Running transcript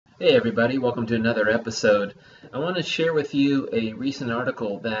Hey everybody, welcome to another episode. I want to share with you a recent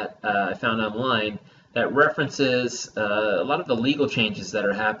article that I found online that references a lot of the legal changes that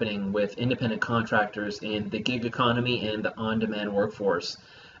are happening with independent contractors in the gig economy and the on-demand workforce.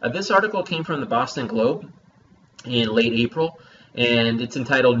 This article came from the Boston Globe in late April, and it's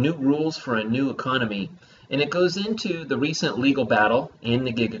entitled New Rules for a New Economy. And it goes into the recent legal battle in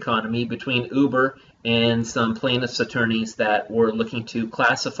the gig economy between Uber and some plaintiffs' attorneys that were looking to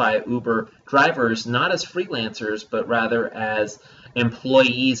classify Uber drivers not as freelancers, but rather as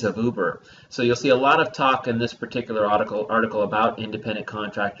employees of Uber. So you'll see a lot of talk in this particular article about independent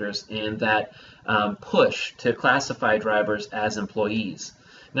contractors and that push to classify drivers as employees.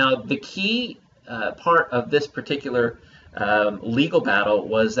 Now, the key part of this particular legal battle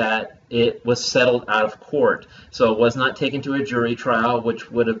was that it was settled out of court. So it was not taken to a jury trial, which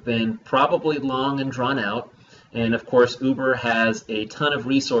would have been probably long and drawn out. And of course, Uber has a ton of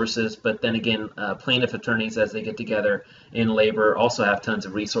resources, but then again, plaintiff attorneys, as they get together in labor, also have tons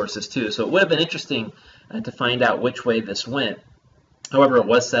of resources too. So it would have been interesting to find out which way this went. However, it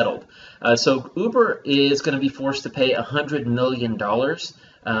was settled. So Uber is going to be forced to pay $100 million,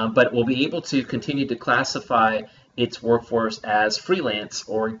 but will be able to continue to classify its workforce as freelance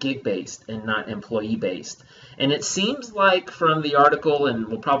or gig-based and not employee-based. And it seems like from the article, and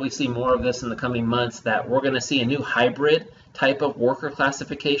we'll probably see more of this in the coming months, that we're going to see a new hybrid type of worker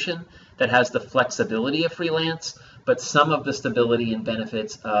classification that has the flexibility of freelance, but some of the stability and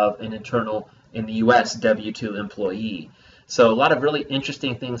benefits of an internal, in the US, W-2 employee. So a lot of really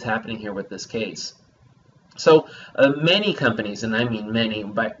interesting things happening here with this case. So many companies, and I mean many,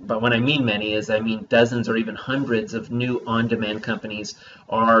 but when I mean many is I mean dozens or even hundreds of new on-demand companies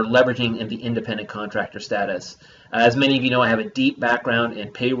are leveraging in the independent contractor status. As many of you know, I have a deep background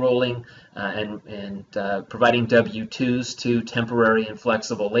in payrolling and providing W-2s to temporary and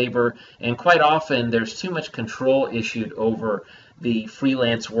flexible labor, and quite often there's too much control issued over the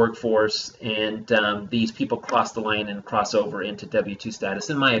freelance workforce, and these people cross the line and cross over into W-2 status,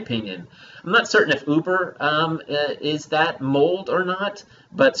 in my opinion. I'm not certain if Uber is that mold or not,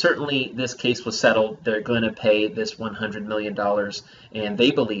 but certainly this case was settled. They're going to pay this $100 million, and they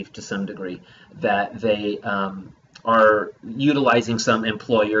believe to some degree that they are utilizing some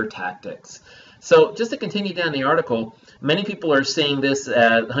employer tactics. So just to continue down the article, many people are seeing this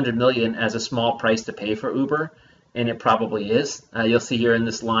at $100 million as a small price to pay for Uber, and it probably is. You'll see here in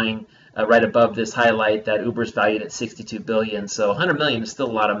this line right above this highlight that Uber's valued at 62 billion. So 100 million is still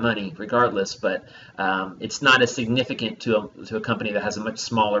a lot of money regardless, but it's not as significant to a company that has a much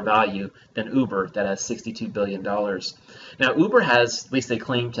smaller value than Uber that has 62 billion dollars. Now Uber has, at least they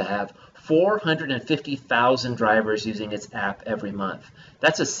claim to have, 450,000 drivers using its app every month.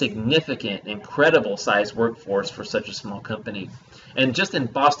 That's a significant, incredible size workforce for such a small company. And just in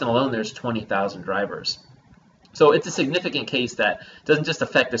Boston alone, there's 20,000 drivers. So it's a significant case that doesn't just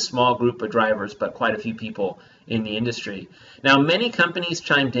affect a small group of drivers, but quite a few people in the industry. Now, many companies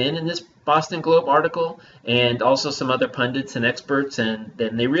chimed in this Boston Globe article, and also some other pundits and experts, and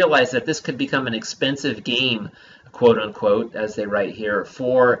then they realized that this could become an expensive game, quote unquote, as they write here,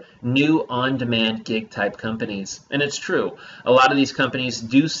 for new on-demand gig type companies. And it's true. A lot of these companies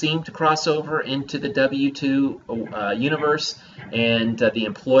do seem to cross over into the W-2 universe and the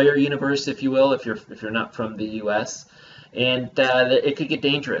employer universe, if you will, if you're not from the US. And it could get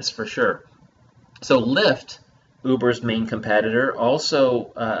dangerous for sure. So Lyft, Uber's main competitor,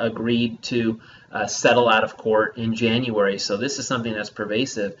 also agreed to settle out of court in January. So this is something that's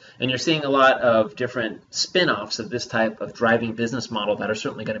pervasive. And you're seeing a lot of different spin-offs of this type of driving business model that are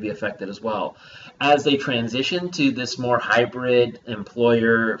certainly going to be affected as well. As they transition to this more hybrid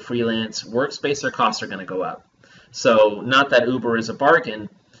employer freelance workspace, their costs are going to go up. So not that Uber is a bargain,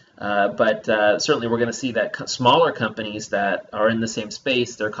 but certainly we're going to see that smaller companies that are in the same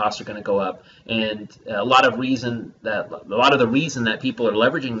space, their costs are going to go up, and a lot of the reason that people are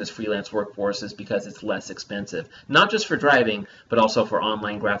leveraging this freelance workforce is because it's less expensive, not just for driving, but also for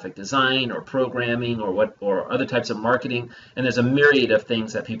online graphic design or programming or other types of marketing. And there's a myriad of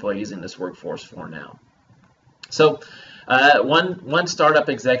things that people are using this workforce for now. So one startup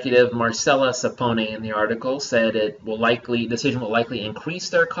executive, Marcella Sapone, in the article said decision will likely increase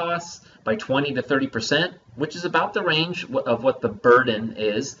their costs by 20 to 30%, which is about the range of what the burden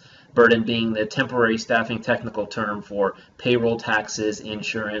is. Burden being the temporary staffing technical term for payroll taxes,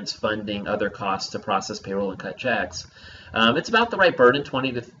 insurance, funding, other costs to process payroll and cut checks. It's about the right burden,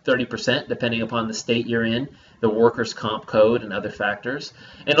 20 to 30%, depending upon the state you're in, the workers' comp code, and other factors.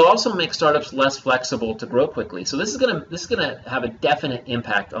 And it'll also make startups less flexible to grow quickly. So this is gonna have a definite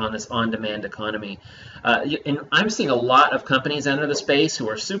impact on this on-demand economy. And I'm seeing a lot of companies enter the space who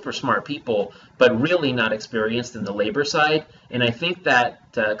are super smart people, but really not experienced in the labor side. And I think that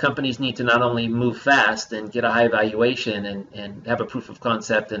companies need to not only move fast and get a high valuation and have a proof of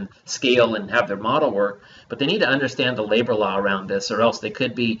concept and scale and have their model work, but they need to understand the labor law around this, or else they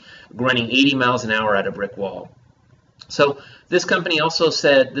could be running 80 miles an hour at a brick wall. So this executive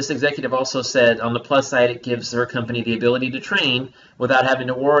also said, on the plus side, it gives their company the ability to train without having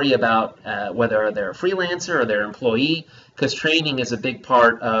to worry about whether they're a freelancer or they're an employee, because training is a big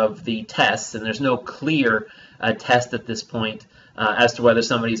part of the tests, and there's no clear test at this point as to whether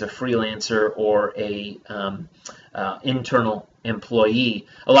somebody's a freelancer or a internal employee.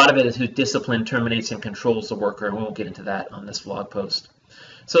 A lot of it is who discipline, terminates, and controls the worker, and we won't get into that on this blog post.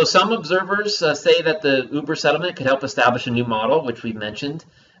 So some observers say that the Uber settlement could help establish a new model, which we've mentioned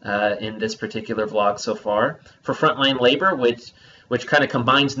in this particular vlog so far, for frontline labor, which kind of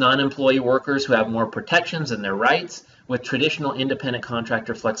combines non-employee workers who have more protections in their rights with traditional independent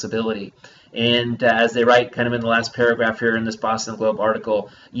contractor flexibility. And as they write kind of in the last paragraph here in this Boston Globe article,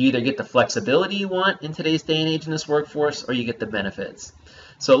 you either get the flexibility you want in today's day and age in this workforce, or you get the benefits.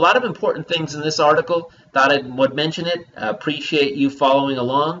 So a lot of important things in this article. Thought I would mention it. Appreciate you following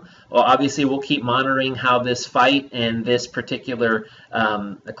along. Well, obviously, we'll keep monitoring how this fight and this particular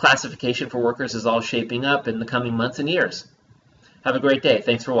classification for workers is all shaping up in the coming months and years. Have a great day.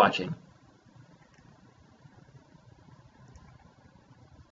 Thanks for watching.